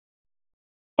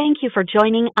Thank you for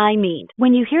joining iMeet.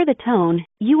 When you hear the tone,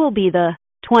 you will be the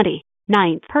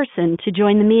 29th person to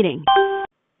join the meeting.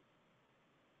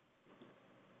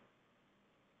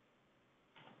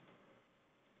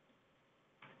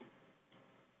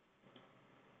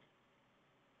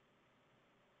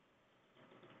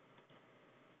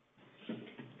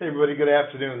 Hey everybody, good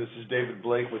afternoon. This is David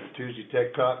Blake with Tuesday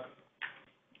Tech Talk,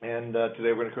 and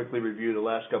today we're going to quickly review the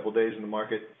last couple of days in the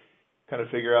market, kind of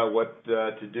figure out what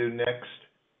to do next.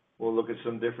 We'll look at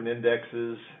some different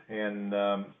indexes, and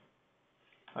I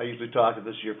usually talk, if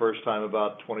this is your first time,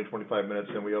 about 20-25 minutes,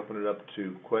 then we open it up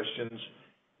to questions.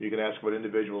 You can ask about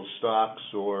individual stocks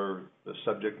or the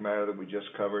subject matter that we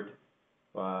just covered,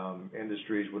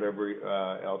 industries, whatever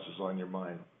else is on your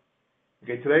mind.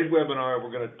 Okay, today's webinar, we're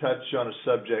going to touch on a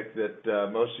subject that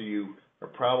most of you are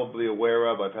probably aware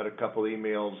of. I've had a couple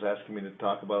emails asking me to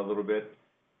talk about it a little bit.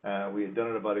 We had done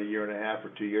it about a year and a half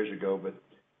or 2 years ago, but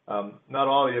not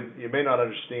all of you may not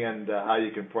understand how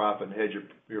you can profit and hedge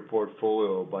your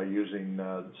portfolio by using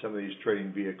some of these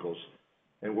trading vehicles.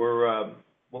 And what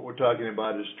we're talking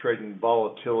about is trading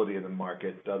volatility in the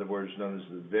market, in other words, known as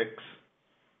the VIX.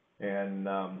 And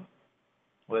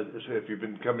if you've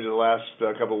been coming to the last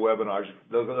couple of webinars,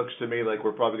 it looks to me like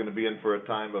we're probably going to be in for a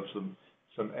time of some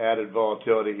added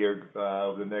volatility here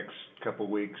over the next couple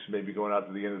of weeks, maybe going out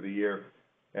to the end of the year,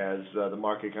 as the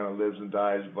market kind of lives and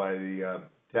dies by the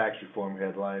tax reform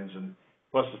headlines, and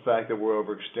plus the fact that we're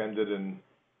overextended, and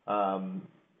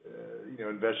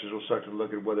investors will start to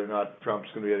look at whether or not Trump's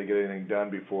going to be able to get anything done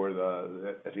before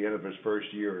at the end of his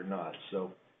first year or not.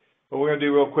 So, what we're going to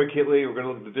do real quickly, we're going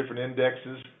to look at the different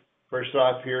indexes. First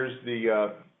off, here's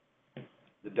the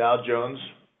Dow Jones.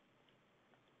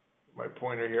 My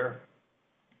pointer here.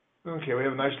 Okay, we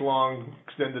have a nice long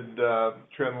extended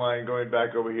trend line going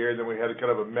back over here. Then we had a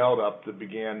kind of a melt up that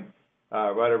began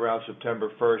right around September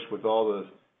 1st with all the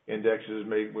indexes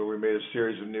where we made a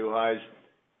series of new highs.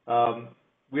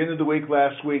 We ended the week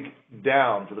last week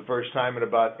down for the first time in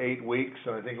about 8 weeks,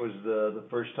 and I think it was the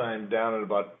first time down in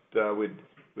about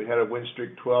we had a win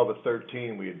streak 12 of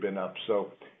 13 we had been up.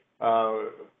 So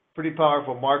pretty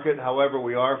powerful market. However,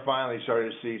 we are finally starting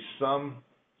to see some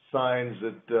signs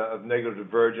of negative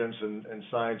divergence and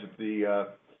signs that the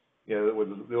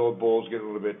old bulls get a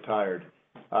little bit tired.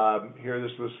 Here,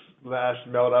 this last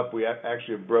melt up, we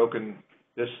actually have broken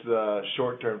this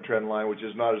short-term trend line, which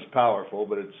is not as powerful,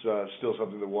 but it's still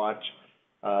something to watch.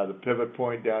 The pivot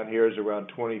point down here is around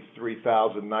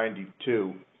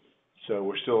 23,092, so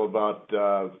we're still about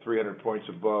 300 points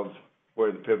above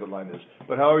where the pivot line is.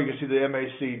 But however, you can see the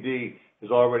MACD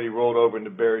has already rolled over into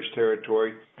bearish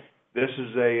territory. This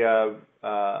is a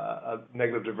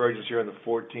negative divergence here in the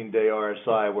 14-day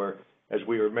RSI, where as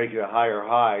we were making a higher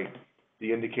high,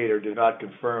 the indicator did not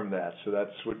confirm that. So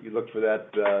that's what you look for,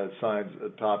 that signs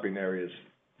of topping areas.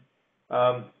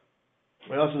 And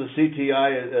also the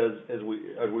CTI, as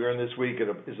we earn this week,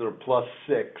 is at a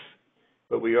 +6,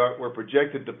 but we're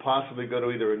projected to possibly go to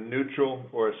either a neutral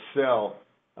or a sell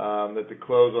at the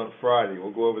close on Friday.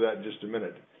 We'll go over that in just a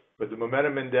minute. But the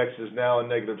momentum index is now a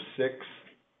 -6.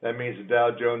 That means the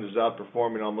Dow Jones is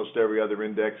outperforming almost every other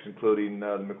index, including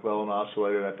the McClellan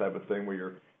oscillator, that type of thing, where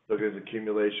you're looking at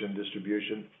accumulation,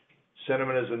 distribution.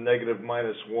 Sentiment is a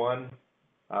 -1.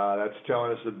 That's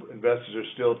telling us that investors are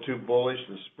still too bullish.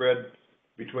 The spread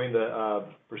between the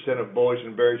percent of bullish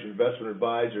and bearish investment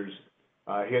advisors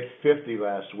hit 50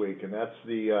 last week, and that's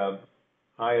the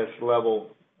highest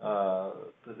level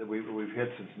that we've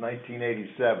hit since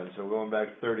 1987, so going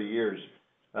back 30 years.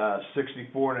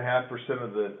 64.5%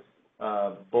 of the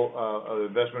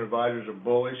investment advisors are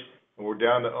bullish, and we're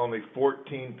down to only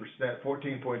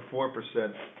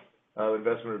 14.4% of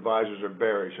investment advisors are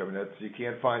bearish. I mean, you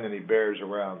can't find any bears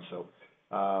around, so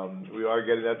we are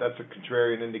getting that. That's a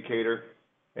contrarian indicator,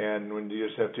 and when you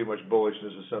just have too much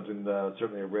bullishness, is something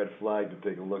certainly a red flag to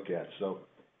take a look at. So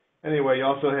anyway, you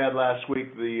also had last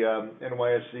week the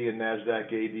NYSE and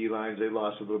NASDAQ AD lines. They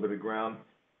lost a little bit of ground,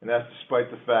 and that's despite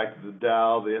the fact that the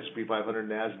Dow, the S&P 500,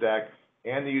 NASDAQ,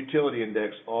 and the utility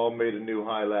index all made a new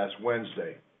high last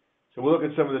Wednesday. So we'll look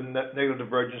at some of the negative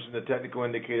divergence in the technical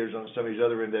indicators on some of these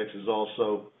other indexes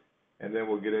also, and then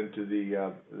we'll get into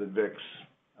the VIX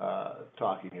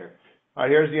talking here. All right,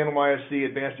 here's the NYSE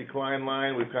advanced decline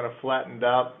line. We've kind of flattened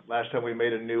out. Last time we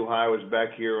made a new high was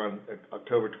back here on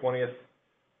October 20th.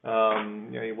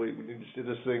 We need to see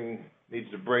this thing needs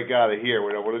to break out of here.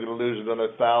 We're going to lose another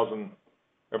 1,000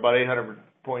 or about 800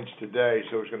 points today,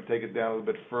 so we're just going to take it down a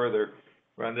little bit further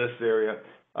around this area.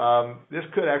 This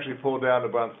could actually pull down to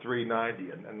about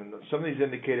 390, and some of these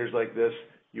indicators like this,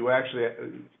 you actually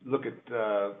look at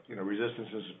resistance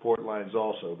and support lines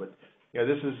also. But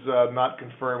this is not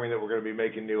confirming that we're going to be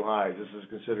making new highs. This is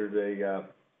considered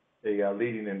a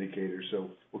leading indicator. So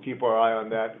we'll keep our eye on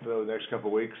that for the next couple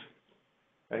of weeks.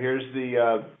 Here's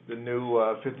the new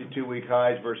 52-week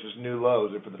highs versus new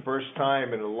lows. And for the first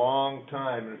time in a long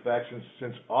time, in fact,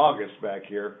 since August back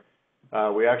here,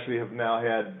 we actually have now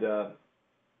had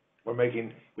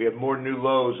we have more new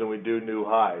lows than we do new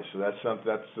highs. So that's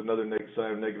another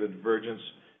sign of negative divergence,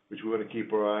 which we want to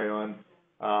keep our eye on.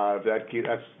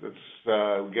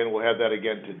 Again, we'll have that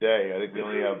again today. I think we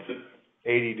only have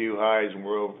 80 new highs, and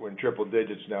we're in triple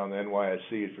digits now in the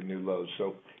NYSE for new lows.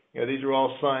 So, these are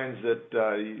all signs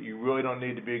that you really don't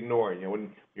need to be ignoring.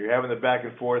 When you're having the back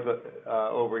and forth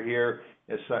over here,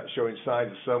 it's showing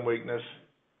signs of some weakness.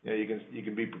 You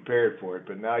can be prepared for it,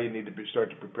 but now you need to start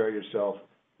to prepare yourself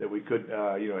that we could,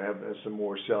 have some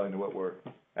more selling than what we're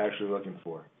actually looking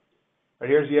for. All right,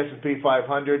 here's the S&P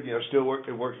 500. Still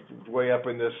it worked its way up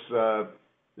in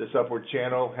this upward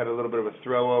channel. Had a little bit of a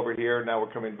throw over here. Now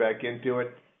we're coming back into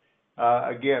it.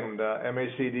 Again,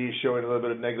 MACD is showing a little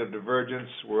bit of negative divergence.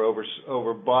 We're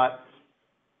overbought.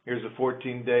 Here's the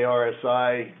 14-day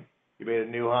RSI. You made a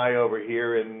new high over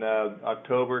here in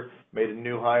October. Made a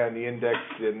new high on the index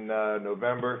in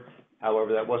November.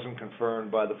 However, that wasn't confirmed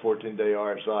by the 14-day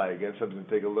RSI. Again, something to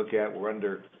take a look at.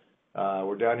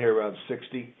 We're down here around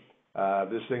 60.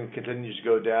 This thing continues to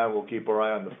go down. We'll keep our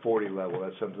eye on the 40 level.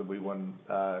 That's something we want.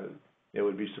 It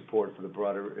would be support for the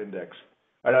broader index.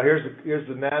 All right, now here's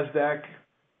the NASDAQ.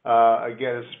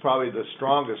 Again, this is probably the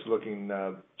strongest looking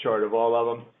chart of all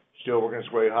of them. Still working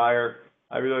its way higher.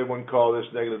 I really wouldn't call this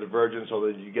negative divergence, although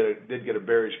you did get a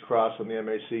bearish cross on the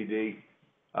MACD.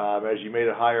 As you made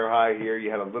a higher high here, you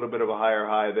had a little bit of a higher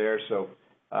high there. So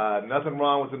nothing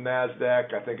wrong with the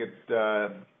NASDAQ. I think it, a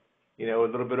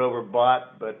little bit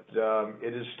overbought, but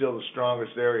it is still the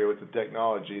strongest area with the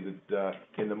technology that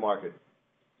in the market.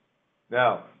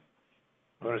 Now,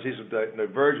 I want to see some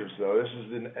divergence, though. This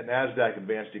is the NASDAQ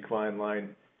advanced decline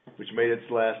line, which made its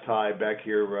last high back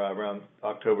here around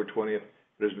October 20th.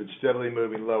 But has been steadily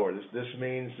moving lower. This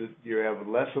means that you have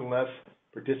less and less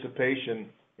participation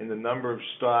in the number of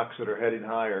stocks that are heading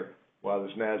higher while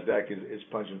this NASDAQ is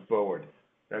punching forward.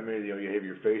 I mean, you have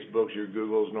your Facebooks, your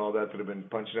Googles, and all that have been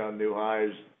punching out new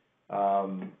highs.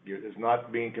 It's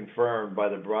not being confirmed by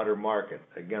the broader market.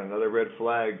 Again, another red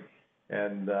flag,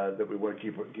 and that we want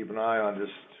to keep an eye on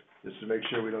just to make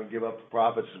sure we don't give up the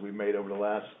profits that we made over the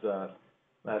last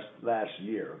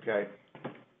year. Okay.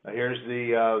 Now here's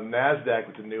the NASDAQ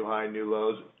with the new high, new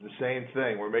lows. The same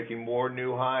thing. We're making more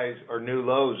new highs or new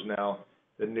lows now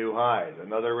than new highs.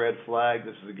 Another red flag.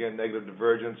 This is again negative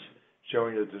divergence,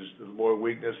 showing that there's more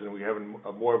weakness, and we're having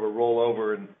more of a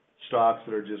rollover in stocks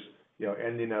that are just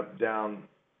ending up down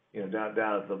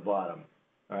down at the bottom.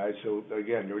 All right. So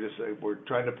again, we're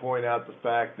trying to point out the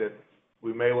fact that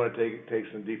we may want to take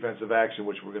some defensive action,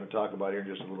 which we're going to talk about here in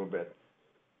just a little bit.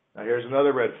 Now here's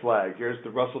another red flag. Here's the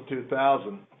Russell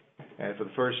 2000, and for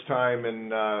the first time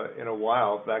in a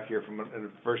while, back here from the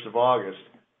 1st of August,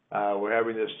 we're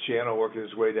having this channel working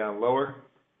its way down lower.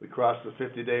 We crossed the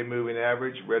 50-day moving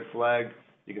average, red flag.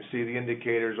 You can see the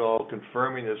indicators all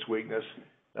confirming this weakness.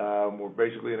 We're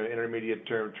basically in an intermediate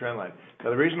term trend line. Now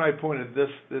the reason I pointed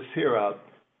this here out,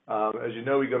 as you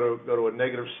know, we go to a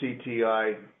negative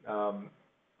CTI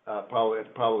probably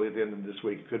at the end of this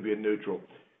week. It could be a neutral.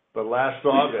 But last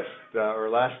August, or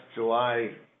last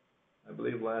July, I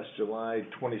believe last July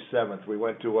 27th, we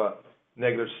went to a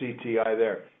negative CTI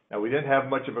there. Now, we didn't have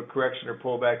much of a correction or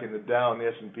pullback in the Dow and the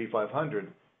S&P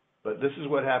 500, but this is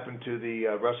what happened to the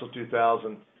Russell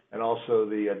 2000 and also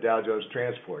the Dow Jones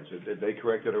Transports. They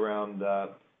corrected around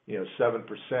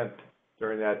 7%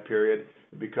 during that period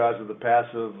because of the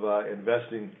passive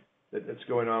investing that's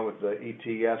going on with the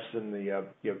ETFs and the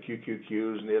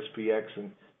QQQs and the SPX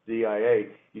and DIA.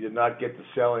 You did not get the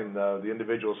selling, the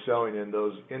individual selling in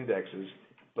those indexes,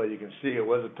 but you can see it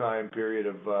was a time period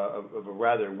of a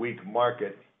rather weak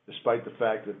market, despite the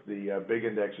fact that the big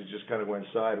indexes just kind of went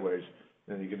sideways.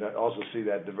 And you can also see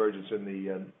that divergence in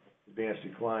the advanced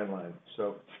decline line.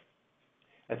 So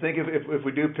I think if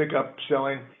we do pick up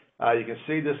selling, you can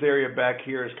see this area back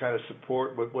here is kind of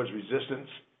support, what was resistance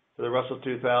for the Russell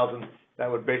 2000.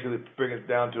 That would basically bring us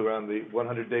down to around the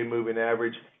 100-day moving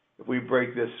average. If we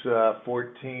break this if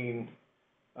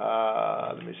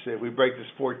we break this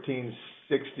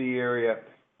 1460 area,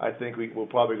 I think we'll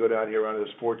probably go down here around this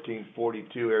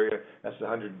 1442 area. That's the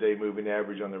 100-day moving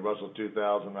average on the Russell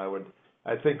 2000.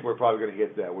 I think we're probably going to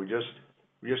hit that. We're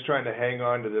just trying to hang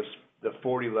on to the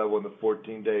 40 level and the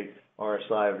 14-day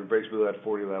RSI. If it breaks below that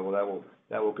 40 level,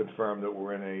 that will confirm that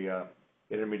we're in a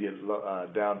intermediate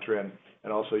downtrend.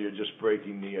 And also, you're just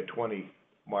breaking the 20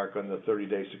 mark on the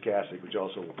 30-day stochastic, which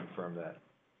also will confirm that.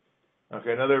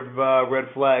 Okay, another red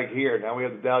flag here. Now we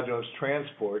have the Dow Jones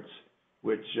Transports,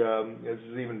 which this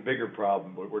is an even bigger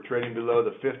problem. We're trading below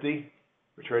the 50,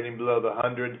 we're trading below the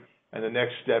 100, and the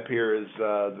next step here is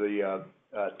the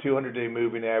 200-day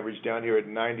moving average down here at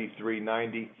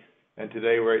 93.90, and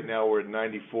today, right now, we're at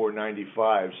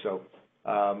 94.95. So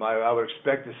I would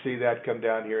expect to see that come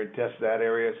down here and test that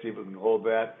area, see if we can hold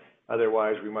that.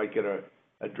 Otherwise, we might get a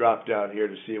drop down here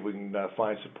to see if we can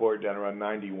find support down around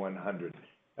 9100.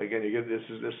 Again, you get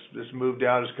this move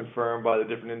down is confirmed by the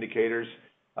different indicators.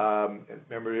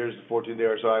 Remember, here's the 14-day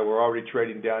RSI. We're already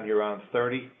trading down here around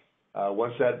 30.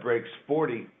 Once that breaks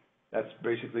 40, that's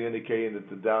basically indicating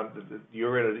that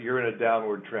you're in a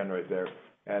downward trend right there.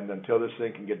 And until this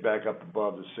thing can get back up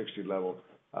above the 60 level,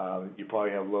 you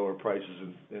probably have lower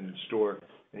prices in store.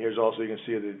 And here's also, you can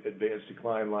see the advanced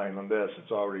decline line on this.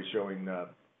 It's already showing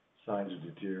signs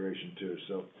of deterioration too.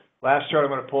 So last chart I'm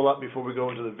going to pull up before we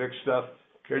go into the VIX stuff.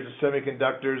 Here's the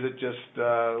semiconductors. It just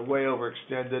way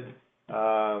overextended.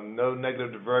 No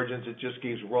negative divergence. It just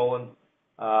keeps rolling.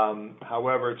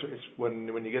 However, it's when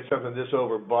you get something this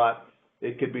overbought,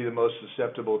 it could be the most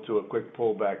susceptible to a quick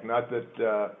pullback. Not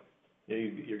that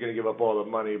you're going to give up all the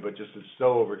money, but just it's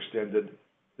so overextended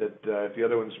that if the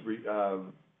other ones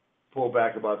pull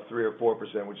back about 3 or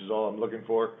 4%, which is all I'm looking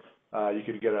for, you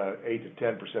could get a 8 to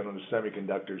 10% on the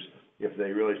semiconductors if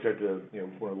they really start to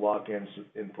want to lock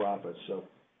in profits. So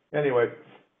anyway,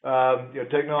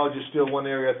 technology is still one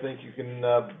area I think you can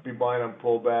be buying on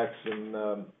pullbacks, and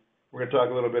we're going to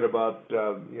talk a little bit about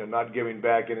not giving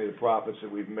back any of the profits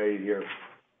that we've made here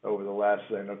over the last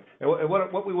thing. And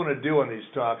what we want to do on these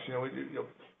talks,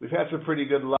 we've had some pretty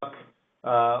good luck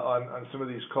on some of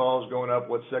these calls going up,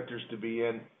 what sectors to be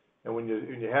in, and when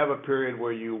you have a period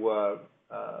where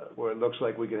where it looks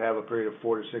like we could have a period of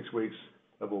 4 to 6 weeks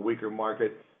of a weaker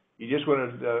market, you just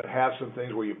want to have some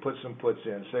things where you put some puts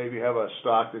in. Say if you have a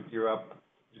stock that you're up,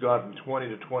 it's gone from 20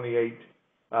 to 28.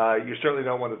 You certainly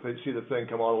don't want to see the thing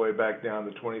come all the way back down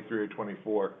to 23 or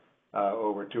 24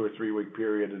 over a 2 or 3 week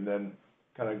period, and then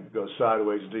kind of go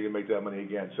sideways until you can make that money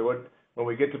again. So when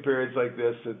we get to periods like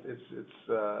this,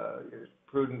 it's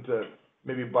prudent to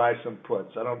maybe buy some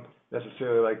puts. I don't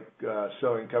necessarily like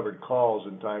selling covered calls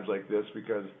in times like this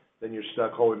because then you're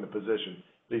stuck holding the position.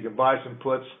 So you can buy some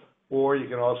puts, or you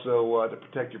can also to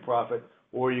protect your profit,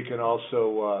 or you can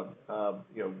also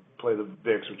play the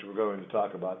VIX, which we're going to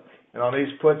talk about. And on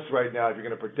these puts right now, if you're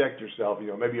going to protect yourself,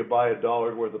 maybe you buy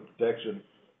 $1 worth of protection,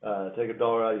 take $1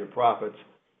 out of your profits.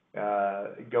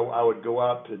 I would go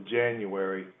out to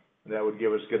January, and that would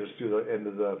get us through the end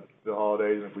of the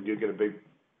holidays. And if we do get a big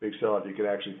sell-off, you could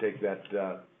actually take that,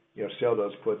 sell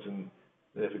those puts, and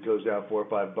if it goes down $4 or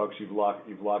 $5, you've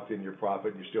locked in your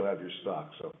profit, and you still have your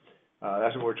stock. So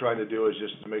that's what we're trying to do, is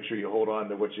just to make sure you hold on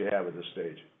to what you have at this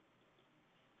stage.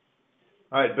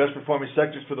 All right, best performing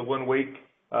sectors for the 1 week,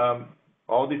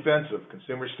 all defensive.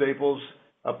 Consumer staples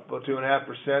up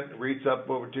 2.5%, REITs up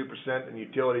over 2%, and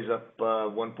utilities up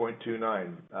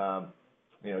 1.29.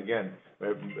 Again,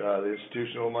 the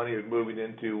institutional money is moving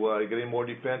into getting more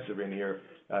defensive in here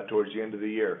towards the end of the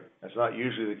year. That's not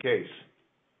usually the case.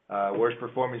 Worst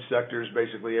performing sectors,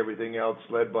 basically everything else,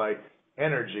 led by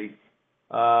energy,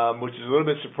 which is a little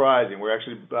bit surprising. We're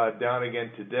actually down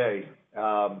again today.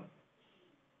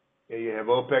 You have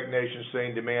OPEC nations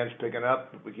saying demand's picking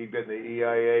up. We keep getting the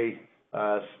EIA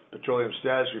petroleum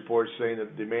status report saying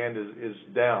that demand is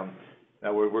down.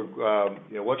 Now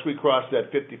once we cross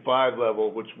that 55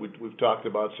 level, which we've talked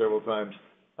about several times,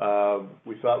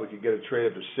 we thought we could get a trade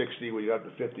up to 60. We got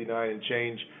to 59 and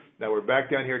change. Now we're back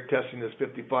down here testing this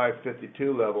 55,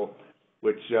 52 level,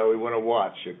 which we want to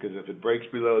watch, because if it breaks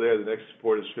below there, the next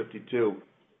support is 52.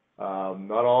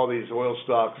 Not all these oil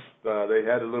stocks, they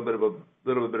had a little bit of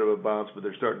a bounce, but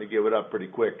they're starting to give it up pretty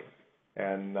quick.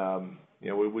 And I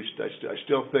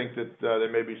still think that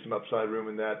there may be some upside room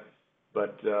in that,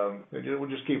 but we'll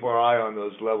just keep our eye on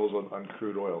those levels on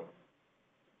crude oil.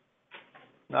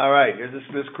 All right, here's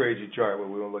this crazy chart what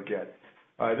we want to look at.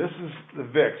 All right, this is the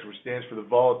VIX, which stands for the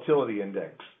Volatility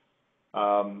Index.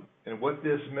 And what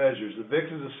this measures, the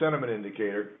VIX is a sentiment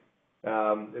indicator.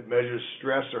 It measures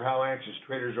stress or how anxious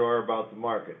traders are about the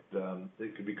market.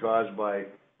 It could be caused by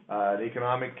an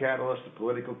economic catalyst, a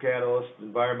political catalyst,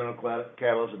 environmental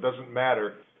catalyst. It doesn't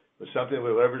matter, but something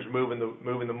whatever's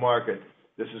moving the market.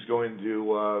 This is going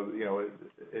to,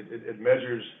 it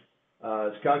measures.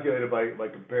 It's calculated by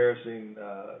comparing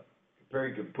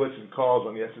puts and calls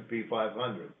on the S&P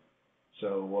 500.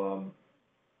 So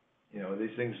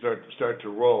these things start to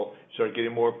roll. Start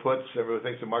getting more puts. Everyone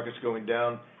thinks the market's going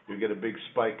down. You get a big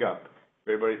spike up.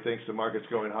 everybody thinks the market's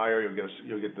going higher,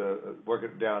 you'll get the work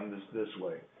it down this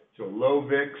way. So low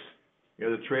VIX,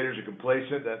 the traders are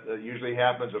complacent. That usually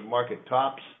happens at market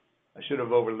tops. I should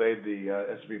have overlaid the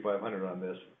S&P 500 on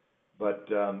this, but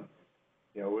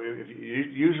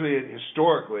usually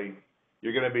historically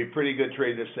you're going to be pretty good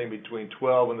trading this thing between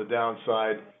 12 on the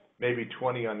downside, maybe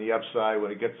 20 on the upside.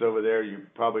 When it gets over there, you're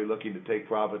probably looking to take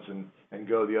profits and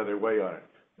go the other way on it.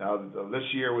 Now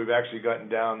this year we've actually gotten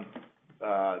down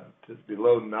to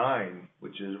below 9,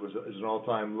 which is an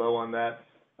all-time low on that.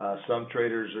 Some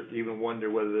traders even wonder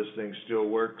whether this thing still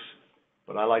works,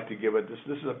 but I like to give it this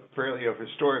is a fairly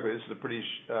historically this is a pretty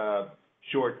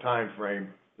short time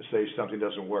frame to say something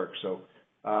doesn't work. So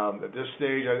at this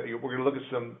stage, we're going to look at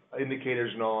some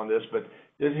indicators and all on this, but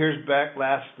here's back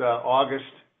last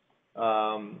August.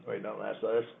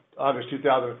 August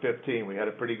 2015. We had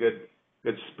a pretty good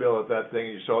spill at that thing.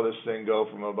 You saw this thing go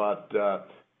from about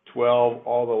 12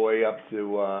 all the way up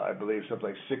to I believe something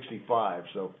like 65.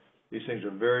 So these things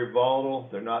are very volatile.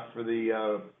 They're not for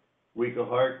the weak of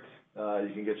heart.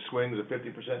 You can get swings of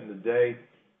 50% in the day.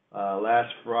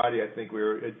 Last Friday, I think we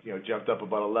were jumped up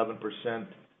about 11%.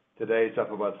 Today, it's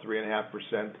up about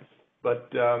 3.5%. But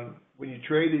when you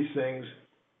trade these things,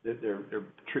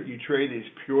 you trade these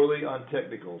purely on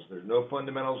technicals. There's no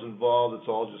fundamentals involved. It's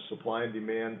all just supply and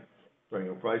demand.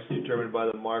 Price is determined by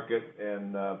the market,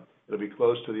 and it'll be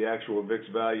close to the actual VIX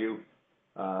value.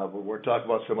 But we're talking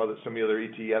about some of the other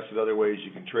ETFs and other ways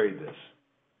you can trade this.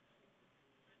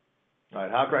 All right,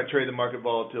 how can I trade the market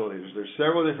volatility? There's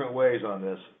several different ways on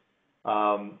this,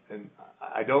 and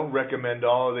I don't recommend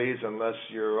all of these unless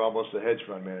you're almost a hedge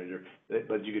fund manager.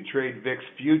 But you can trade VIX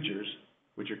futures,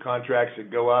 which are contracts that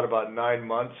go out about 9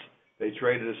 months. They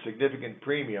trade at a significant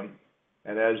premium,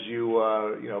 and as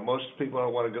most people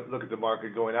don't want to look at the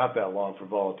market going out that long for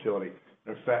volatility.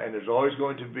 In fact, and there's always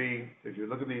going to be, if you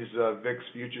look at these VIX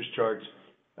futures charts,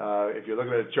 if you're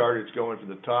looking at a chart, it's going from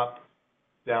the top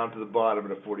down to the bottom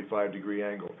at a 45-degree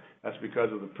angle. That's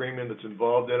because of the premium that's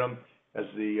involved in them. As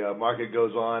the market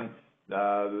goes on,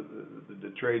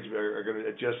 the trades are going to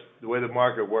adjust. The way the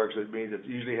market works, it means it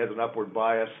usually has an upward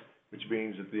bias, which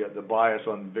means that the bias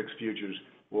on VIX futures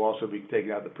will also be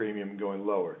taking out the premium and going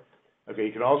lower. Okay,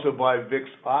 you can also buy VIX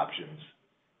options,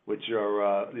 which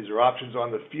are these are options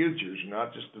on the futures,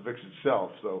 not just the VIX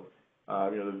itself. So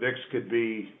the VIX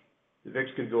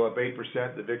could go up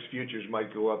 8%. The VIX futures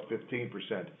might go up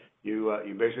 15%.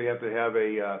 You basically have to have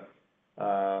a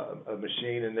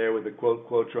machine in there with a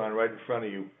quotron right in front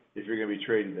of you if you're going to be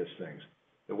trading these things.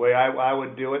 The way I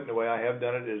would do it, and the way I have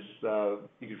done it, is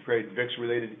you can trade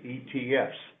VIX-related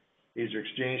ETFs. These are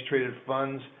exchange-traded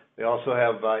funds. They also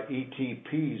have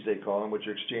ETPs, they call them, which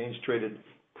are exchange-traded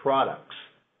products.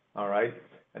 All right,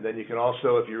 and then you can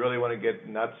also, if you really want to get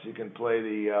nuts, you can play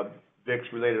the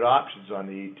VIX-related options on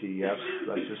the ETFs.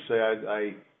 Let's just say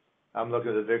I'm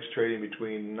looking at the VIX trading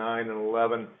between 9 and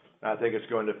 11. I think it's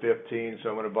going to 15, so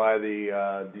I'm going to buy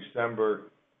the December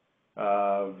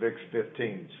VIX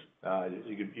 15s.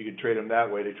 You can trade them that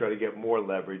way to try to get more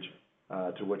leverage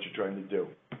to what you're trying to do.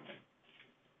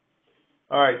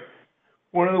 All right,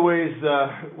 one of the ways,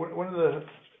 one of the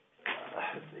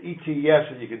ETFs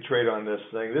that you can trade on this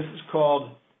thing, this is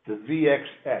called the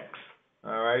VXX.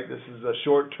 All right, this is a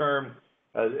short term.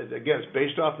 Again, it's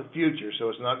based off the future, so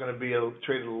it's not going to be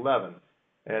traded at 11.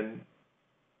 And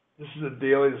this is a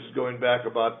daily. This is going back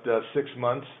about 6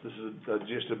 months. This is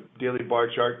just a daily bar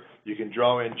chart. You can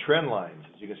draw in trend lines.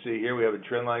 As you can see here, we have a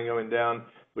trend line going down,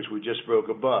 which we just broke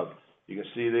above. You can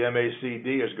see the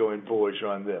MACD is going bullish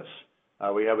on this.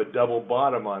 We have a double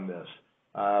bottom on this.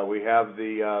 We have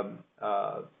a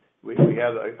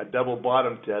double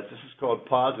bottom test. This is called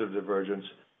positive divergence,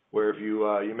 where if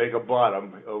you make a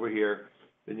bottom over here,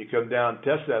 then you come down,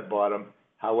 test that bottom.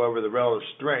 However, the relative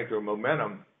strength or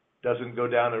momentum doesn't go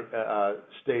down,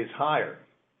 stays higher.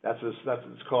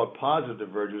 It's called positive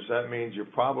divergence. That means you're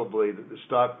probably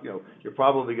you're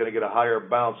probably going to get a higher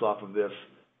bounce off of this.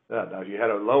 Now, if you had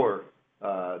a lower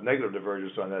negative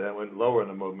divergence on that went lower in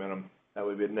the momentum, that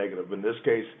would be a negative. But in this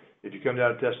case, if you come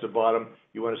down and test the bottom,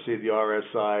 you want to see the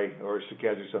RSI or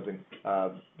stochastic or something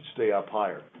stay up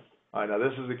higher. All right, now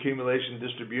this is accumulation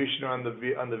distribution on the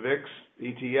VIX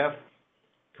ETF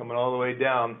coming all the way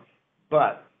down,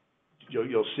 but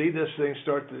you'll see this thing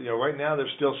start to, right now they're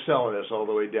still selling this all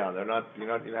the way down. You're not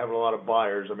having a lot of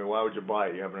buyers. I mean, why would you buy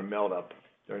it? You're having a melt up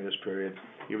during this period,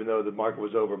 even though the market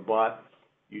was overbought.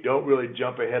 You don't really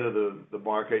jump ahead of the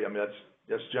market. I mean,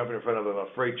 that's jumping in front of a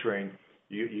freight train.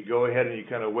 You go ahead and you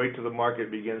kind of wait till the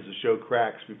market begins to show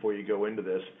cracks before you go into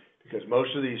this, because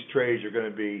most of these trades are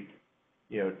going to be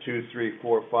 2, 3,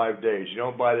 4, 5 days. You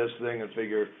don't buy this thing and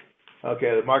figure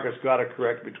Okay, the market's got to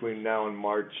correct between now and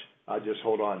March. I'll just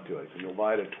hold on to it. You'll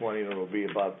buy it at 20, and it'll be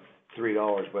about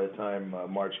 $3 by the time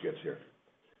March gets here.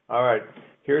 All right,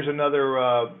 here's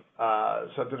another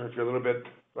something if you're a little bit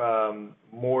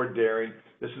more daring.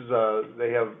 This is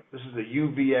the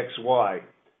UVXY.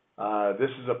 This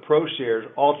is a ProShares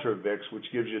Ultra VIX, which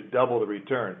gives you double the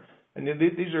return. And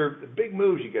these are big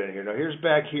moves you get in here. Now, here's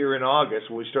back here in August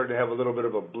when we started to have a little bit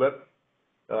of a blip.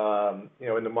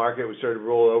 In the market, we started to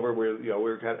roll over. We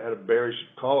had a bearish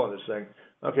call on this thing.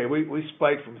 Okay, we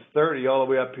spiked from 30 all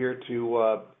the way up here to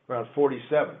around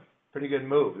 47. Pretty good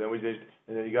move.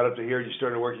 And then you got up to here. You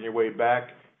started working your way back.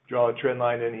 Draw a trend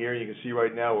line in here. You can see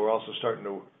right now we're also starting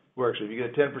to work. So if you get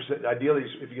a 10%, ideally,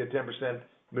 if you get 10%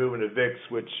 move in the VIX,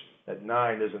 which at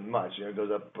 9 isn't much, it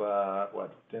goes up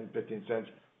 10, 15 cents.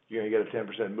 You're going to get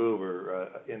a 10% move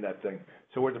in that thing.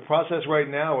 So we're at the process right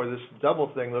now where this double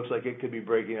thing looks like it could be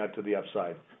breaking out to the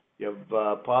upside. You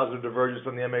have positive divergence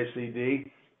from the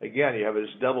MACD. Again, you have this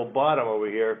double bottom over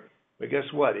here. But guess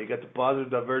what? You got the positive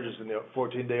divergence in the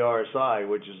 14-day RSI,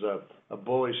 which is a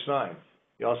bullish sign.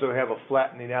 You also have a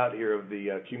flattening out here of the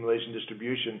accumulation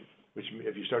distribution, which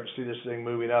if you start to see this thing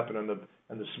moving up, and on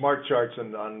the smart charts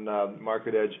on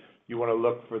Market Edge, you want to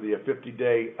look for the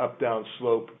 50-day up-down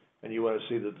slope, and you want to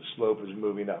see that the slope is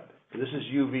moving up. So this is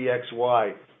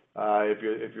UVXY if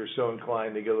you're so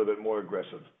inclined to get a little bit more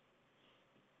aggressive.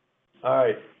 All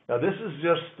right, now this is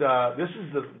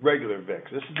the regular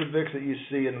VIX. This is the VIX that you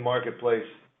see in the marketplace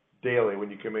daily when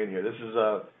you come in here. This is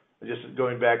just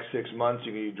going back 6 months.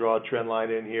 You draw a trend line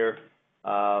in here.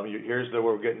 Here's where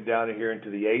we're getting down in here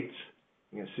into the 8s.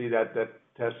 You can see that's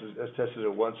tested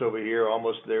it once over here,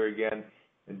 almost there again,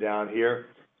 and down here.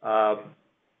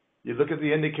 You look at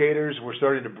the indicators, we're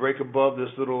starting to break above this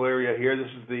little area here.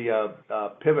 This is the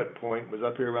pivot point, was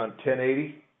up here around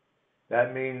 1080.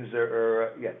 That means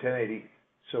 1080.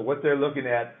 So what they're looking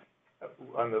at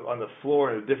on the floor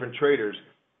and the different traders,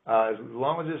 as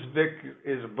long as this VIX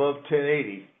is above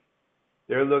 1080,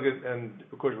 they're looking, and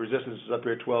of course resistance is up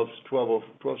here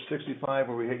 1265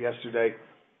 where we hit yesterday.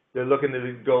 They're looking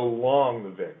to go long the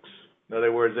VIX. In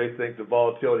other words, they think the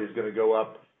volatility is going to go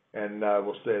up, and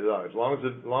we'll stay long. As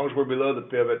long as we're below the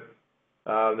pivot,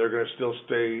 they're going to still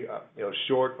stay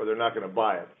short, or they're not going to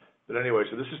buy it. But anyway,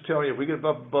 so this is telling you if we get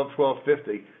above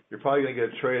 1250, you're probably going to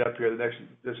get a trade up here. The next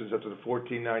distance up to the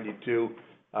 1492.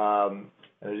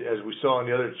 As we saw on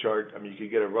the other chart, I mean, you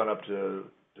could get a run up to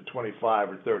 25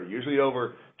 or 30. Usually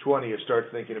over 20, you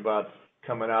start thinking about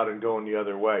coming out and going the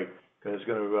other way because it's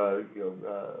going to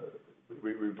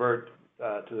revert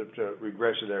to the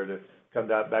regression there to come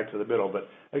down back to the middle. But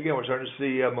again, we're starting to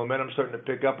see momentum starting to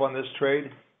pick up on this trade.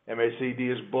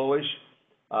 MACD is bullish.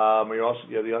 We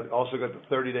also got the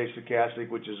 30-day stochastic,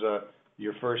 which is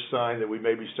your first sign that we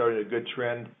may be starting a good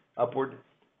trend upward,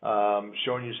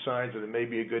 showing you signs that it may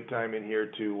be a good time in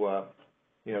here to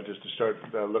just to start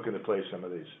looking to play some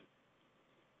of these.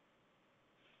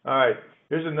 All right,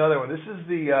 here's another one. This is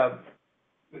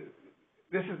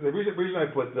the reason I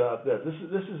put this.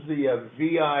 This is the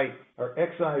VI or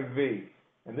XIV,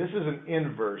 and this is an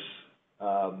inverse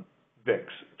VIX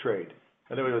trade.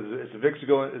 In other words, if the VIX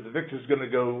is going to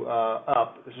go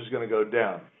up, this is going to go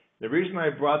down. The reason I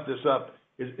brought this up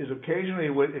is occasionally,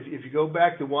 if you go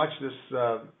back to watch this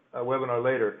webinar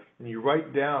later, and you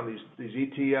write down these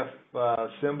ETF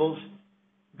symbols,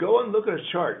 go and look at a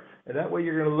chart, and that way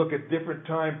you're going to look at different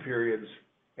time periods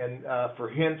and for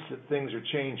hints that things are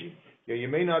changing. You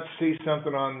may not see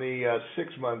something on the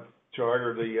 6-month chart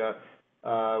or the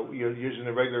using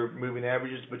the regular moving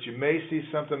averages, but you may see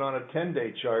something on a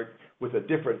 10-day chart with a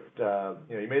different,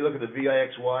 you may look at the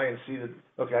VIXY and see that,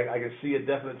 okay, I can see a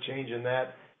definite change in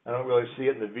that. I don't really see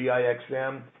it in the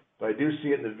VIXM, but I do see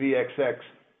it in the VXX.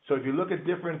 So if you look at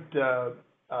different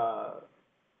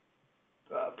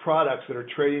products that are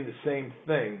trading the same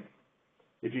thing,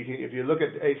 if you look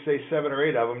at say 7 or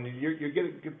 8 of them, you get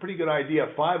a pretty good idea.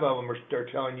 5 of them are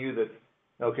telling you that,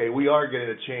 okay, we are getting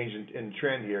a change in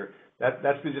trend here.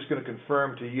 That's just going to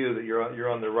confirm to you that you're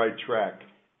on the right track.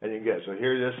 And you can get so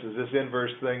here. This is this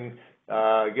inverse thing.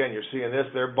 Again, you're seeing this.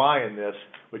 They're buying this,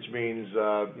 which means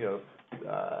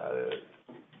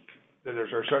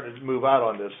they're starting to move out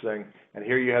on this thing. And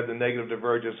here you have the negative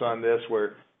divergence on this,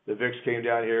 where the VIX came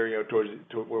down here, towards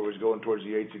where it was going towards the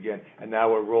 8s again, and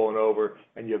now we're rolling over,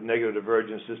 and you have negative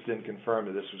divergence. This didn't confirm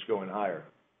that this was going higher.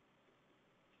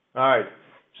 All right.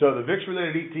 So the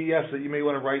VIX-related ETFs that you may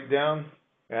want to write down,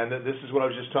 and this is what I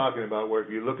was just talking about, where if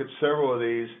you look at several of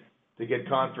these to get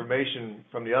confirmation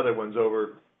from the other ones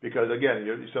over, because again,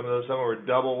 some of them are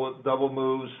double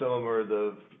moves, some of them are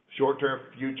the short-term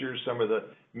futures, some are the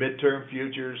mid-term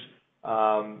futures.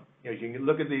 you can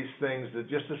look at these things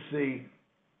just to see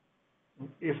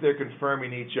if they're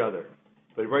confirming each other.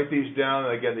 But write these down,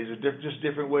 and again, these are just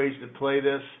different ways to play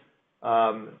this,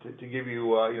 to give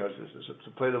you,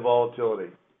 to play the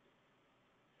volatility.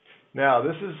 Now,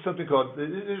 this is something called, these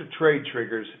are trade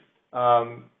triggers.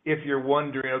 If you're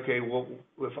wondering, okay, well,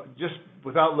 just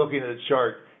without looking at the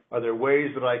chart, are there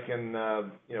ways that I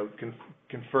can,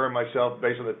 confirm myself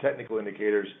based on the technical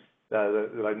indicators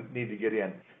that I need to get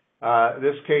in?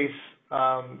 This case,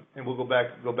 and we'll go back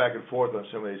and forth on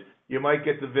some of these. You might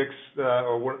get the VIX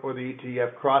or the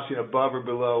ETF crossing above or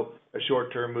below a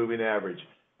short-term moving average.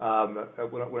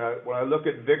 When I look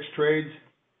at VIX trades,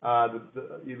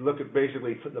 you look at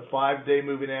basically the 5-day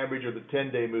moving average or the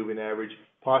 10-day moving average,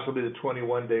 possibly the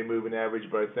 21-day moving average,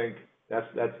 but I think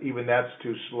that's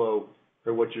too slow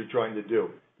for what you're trying to do,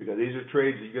 because these are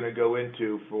trades that you're going to go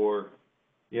into for,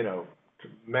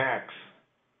 max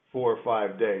 4 or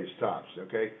 5 days tops.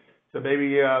 Okay, so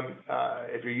maybe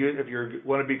if you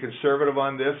want to be conservative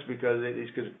on this, because these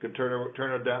could turn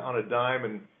on a dime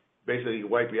and basically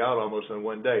wipe you out almost in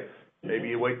one day. Maybe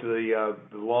you wait till the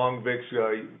long VIX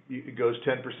it goes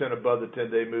 10% above the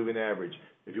 10-day moving average.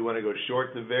 If you want to go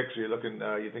short the VIX, or you're looking,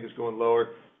 you think it's going lower,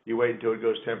 you wait until it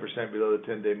goes 10% below the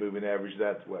 10-day moving average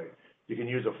that way. You can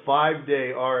use a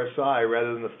 5-day RSI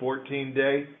rather than the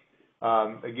 14-day.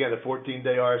 Again, the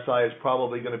 14-day RSI is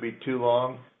probably going to be too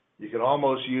long. You can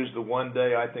almost use the 1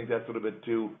 day. I think that's a little bit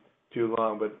too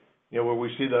long. But where we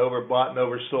see the overbought and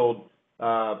oversold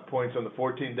points on the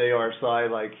 14-day RSI,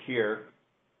 like here.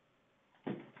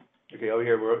 Okay, over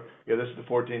here, this is the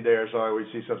 14-day RSI. We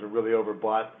see something really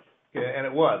overbought, and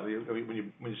it was. When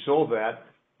you sold that,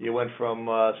 you went from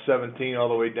 17 all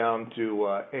the way down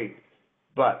to 8.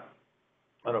 But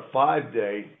on a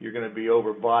 5-day, you're going to be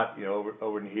overbought,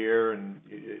 over in here, and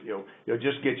it'll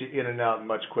just get you in and out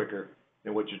much quicker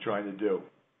than what you're trying to do.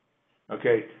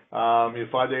 Okay, your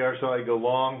 5-day RSI, go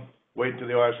long, wait until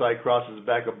the RSI crosses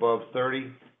back above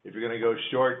 30. If you're going to go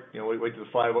short, wait till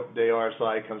the 5-day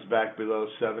RSI comes back below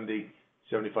 70,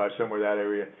 75, somewhere in that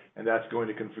area, and that's going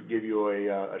to give you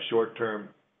a short-term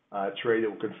trade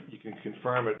that you can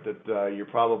confirm it that you're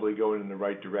probably going in the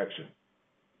right direction.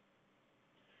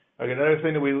 Okay, another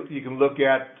thing that you can look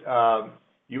at,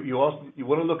 you want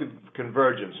to look at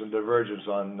convergence and divergence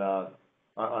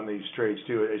on these trades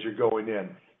too as you're going in.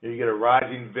 You get a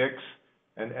rising VIX,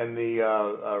 and the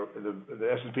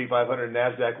S&P 500 and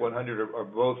NASDAQ 100 are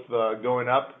both going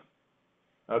up.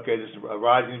 Okay, this a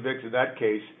rising VIX in that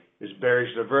case is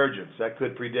bearish divergence. That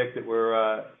could predict that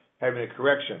we're having a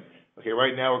correction. Okay,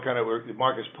 right now the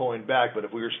market's pulling back, but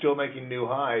if we were still making new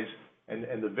highs and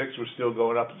the VIX was still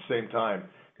going up at the same time,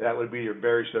 that would be your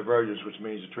bearish divergence, which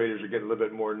means the traders are getting a little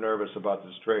bit more nervous about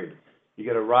this trade. You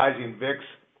get a rising VIX,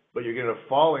 but you're getting a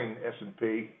falling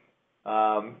S&P.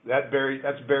 That's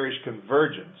bearish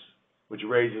convergence, which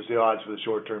raises the odds for the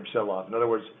short-term sell-off. In other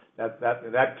words,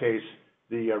 in that case,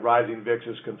 the rising VIX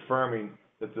is confirming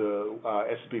that the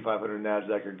S&P 500 and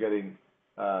NASDAQ are getting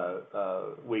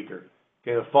weaker.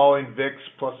 Okay, the falling VIX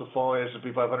plus the falling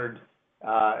S&P 500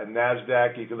 and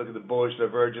NASDAQ, you can look at the bullish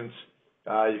divergence.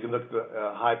 You can look at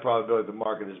the high probability the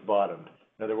market has bottomed.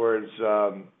 In other words,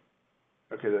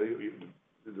 okay,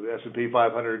 the S&P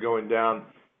 500 going down,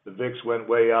 the VIX went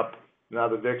way up. Now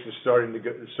the VIX is starting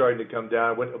to come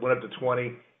down. Went up to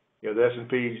 20. The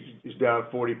S&P is down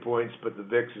 40 points, but the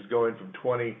VIX is going from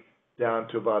 20 down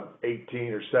to about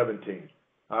 18 or 17.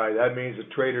 All right, that means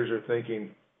the traders are thinking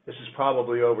this is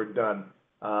probably overdone,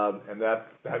 and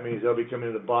that means they'll be coming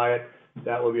in to buy it.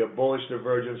 That will be a bullish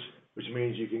divergence, which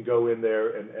means you can go in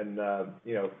there and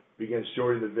begin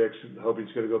shorting the VIX, hoping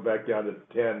it's going to go back down to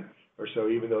 10 or so,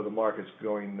 even though the market's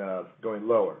going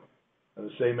lower. On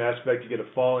the same aspect, you get a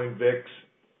falling VIX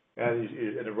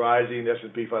and a rising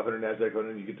S&P 500 NASDAQ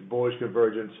 100. You get the bullish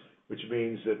convergence, which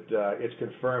means that it's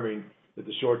confirming that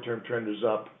the short-term trend is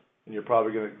up, and you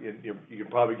can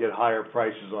probably get higher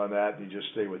prices on that, and you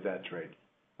just stay with that trade.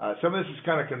 Some of this is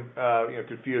kind of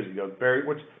confusing.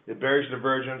 What's the bearish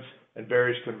divergence and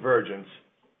bearish convergence?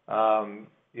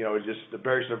 Just the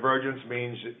bearish divergence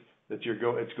means that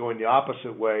it's going the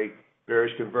opposite way.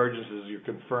 Bearish convergence is you're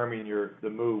confirming the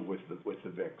move with the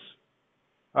VIX.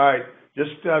 All right, just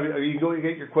you can go and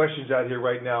get your questions out here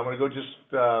right now. I'm going to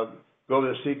go to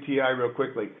the CTI real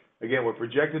quickly. Again, we're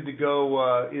projected to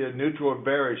go either neutral or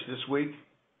bearish this week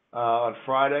on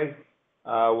Friday.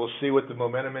 We'll see what the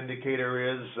momentum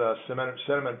indicator is.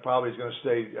 Sentiment probably is going to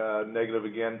stay negative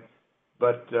again.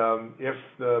 But if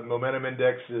the momentum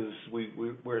index is,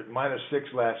 we're at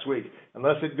 -6 last week,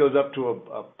 unless it goes up to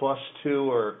a +2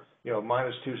 or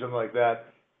 -2, something like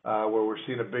that, where we're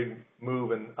seeing a big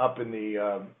move up in the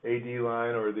AD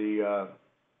line or the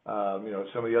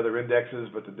some of the other indexes,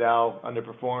 but the Dow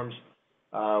underperforms,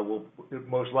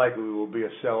 most likely will be a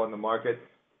sell in the market.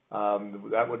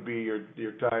 That would be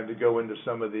your time to go into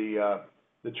some of the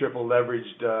triple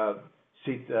leveraged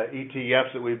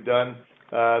ETFs that we've done.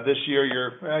 This year,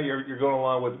 you're going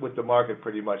along with the market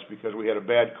pretty much, because we had a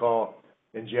bad call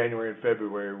in January and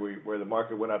February where the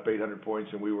market went up 800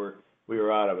 points and we were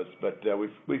out of it. But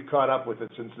we've caught up with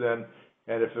it since then,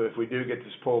 and if we do get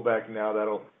this pullback now,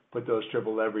 that'll put those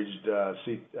triple leveraged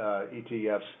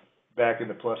ETFs back in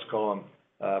the plus column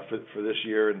for this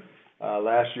year. And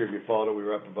last year, if you followed it, we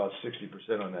were up about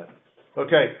 60% on that.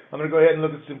 Okay, I'm going to go ahead and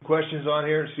look at some questions on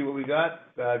here and see what we got.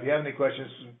 If you have any questions,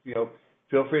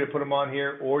 feel free to put them on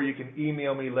here, or you can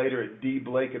email me later at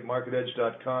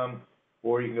dblake@marketedge.com,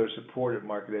 or you can go to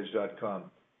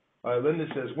support@marketedge.com. Linda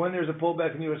says, when there's a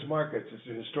pullback in U.S. markets, is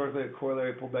there historically a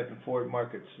corollary pullback in forward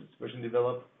markets, especially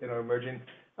developed and emerging?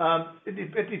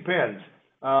 It depends.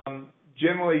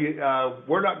 Generally,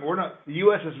 the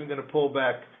U.S. isn't going to pull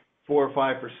back 4 or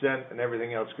 5% and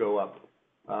everything else go up.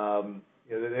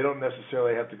 They don't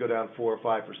necessarily have to go down 4 or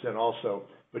 5% also,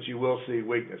 but you will see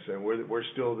weakness, and we're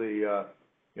still the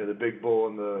big bull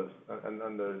on the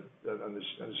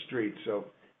street, so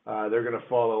they're going to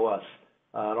follow us.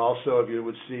 And also, if you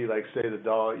would see, like, say,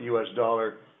 the U.S.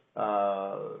 dollar,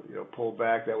 pull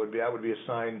back, that would be a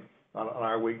sign on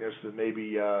our weakness that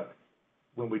maybe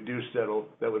when we do settle,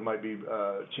 that might be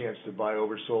a chance to buy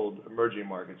oversold emerging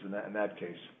markets in that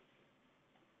case.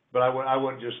 But I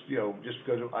wouldn't just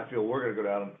because I feel we're going to go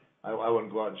down, I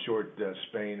wouldn't go out and short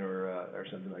Spain or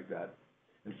something like that.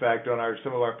 In fact, on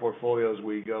some of our portfolios,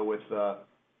 we go with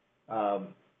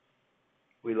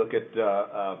we look at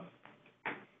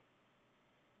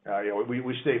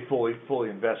we stay fully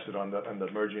invested on the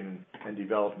emerging and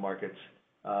developed markets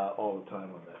all the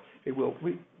time on that. Hey, Will,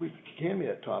 hand me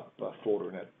that top folder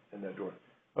in that drawer.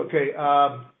 Okay,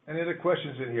 any other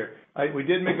questions in here? We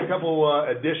did make a couple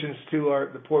additions to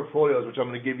the portfolios, which I'm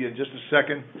going to give you in just a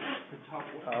second.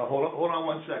 Hold on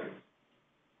 1 second.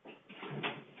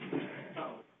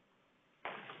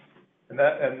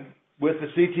 And with the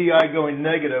CTI going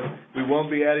negative, we won't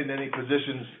be adding any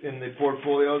positions in the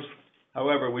portfolios.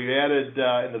 However, we added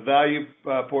in the value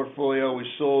portfolio, we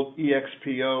sold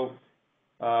EXPO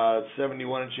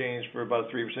 71 and change for about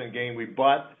a 3% gain. We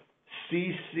bought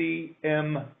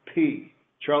CCMP,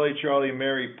 Charlie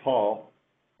Mary Paul.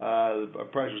 Our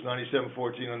price was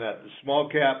 $97.14 on that. The small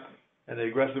cap and the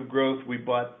aggressive growth, we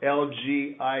bought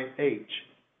LGIH.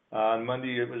 On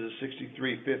Monday, it was a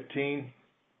 $63.15.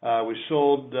 We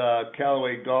sold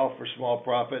Callaway Golf for small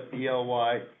profit,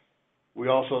 ELY. We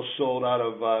also sold out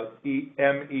of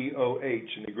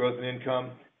MEOH in the growth and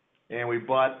income, and we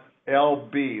bought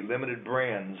LB, Limited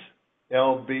Brands.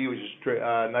 LB, which is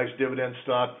a nice dividend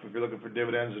stock if you're looking for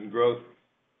dividends and growth.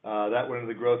 That went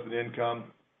into the growth and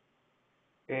income.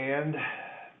 And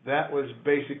that was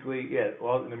basically it.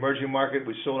 Well, in the emerging market,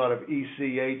 we sold out of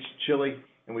ECH, Chile,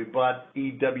 and we bought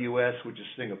EWS, which is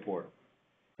Singapore.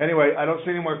 Anyway, I don't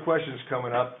see any more questions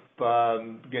coming up.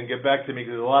 Again, get back to me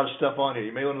because there's a lot of stuff on here.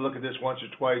 You may want to look at this once or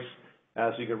twice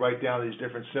so you can write down these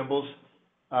different symbols.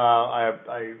 I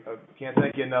can't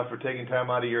thank you enough for taking time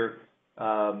out of your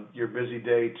busy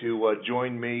day to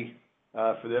join me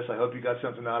for this. I hope you got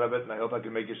something out of it, and I hope I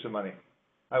can make you some money.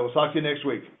 I will talk to you next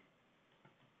week.